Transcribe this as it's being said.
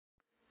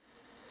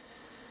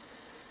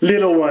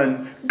Little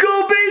one,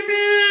 go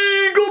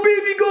baby! Go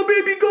baby, go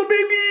baby, go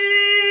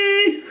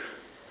baby!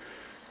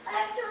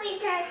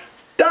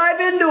 Dive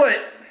into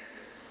it!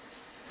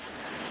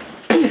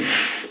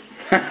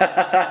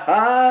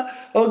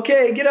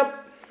 Okay, get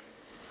up.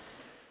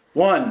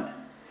 1,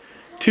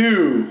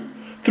 2,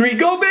 3,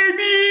 go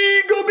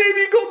baby! Go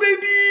baby, go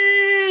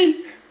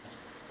baby!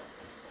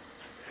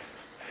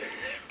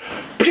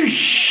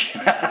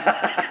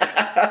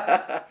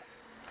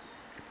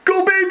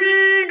 Go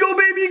baby! Go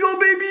baby! Go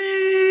baby!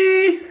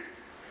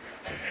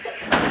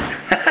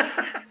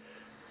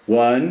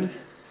 1,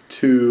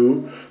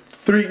 2,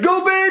 3,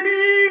 go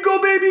baby! Go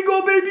baby!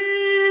 Go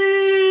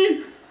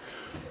baby!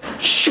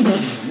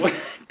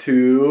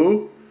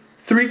 2,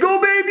 3, go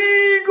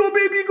baby! Go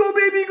baby! Go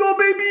baby! Go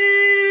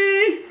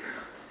baby!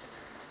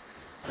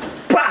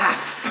 Paf!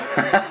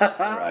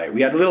 Alright,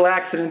 we had a little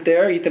accident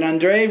there. Ethan,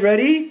 Andre,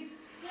 ready?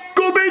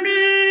 Go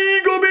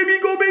baby! Go baby!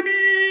 Go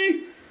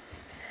baby!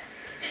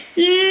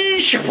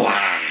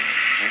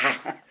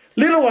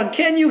 Little one,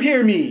 can you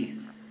hear me?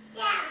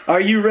 Yeah.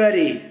 Are you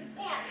ready?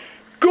 Yeah.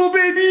 Go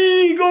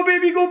baby! Go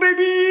baby! Go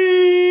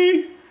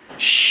baby!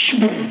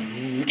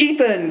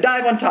 Ethan,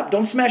 dive on top.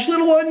 Don't smash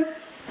little one.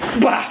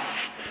 Bah!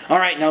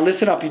 Alright, now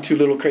listen up, you two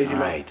little crazy.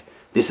 Alright,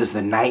 this is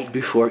the night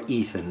before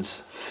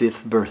Ethan's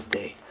 5th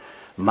birthday.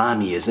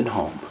 Mommy isn't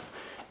home.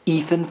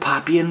 Ethan,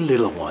 Poppy, and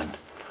little one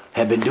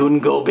have been doing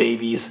go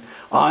babies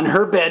on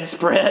her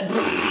bedspread.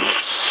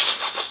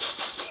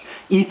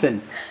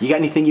 Ethan, you got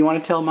anything you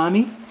want to tell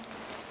Mommy?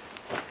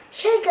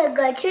 She's a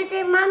good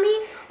today,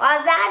 Mommy.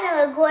 Or that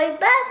are going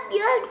back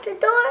behind the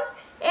door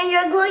and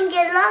you're going to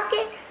get locked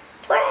in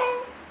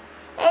friends.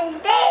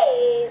 And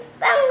Dave,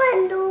 I'm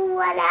going to do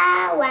what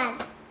I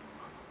want.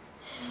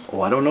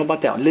 Oh, I don't know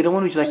about that. Little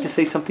one, would you like to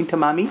say something to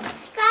Mommy?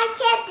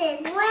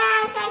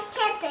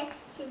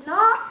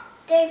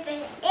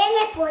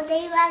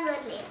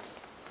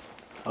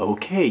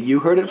 Okay, you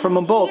heard it from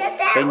them both.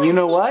 And you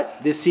know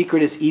what? This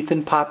secret is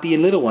Ethan, Poppy,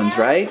 and little ones,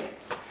 right?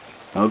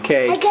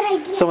 Okay.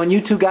 So when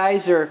you two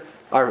guys are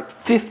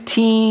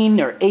 15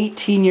 or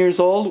 18 years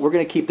old, we're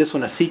going to keep this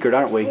one a secret,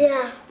 aren't we?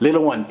 Yeah.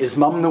 Little one, is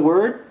Mom the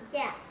word?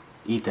 Yeah.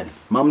 Ethan,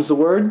 Mom's the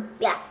word?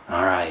 Yeah.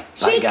 All right.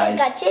 Bye, guys.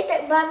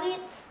 Mommy.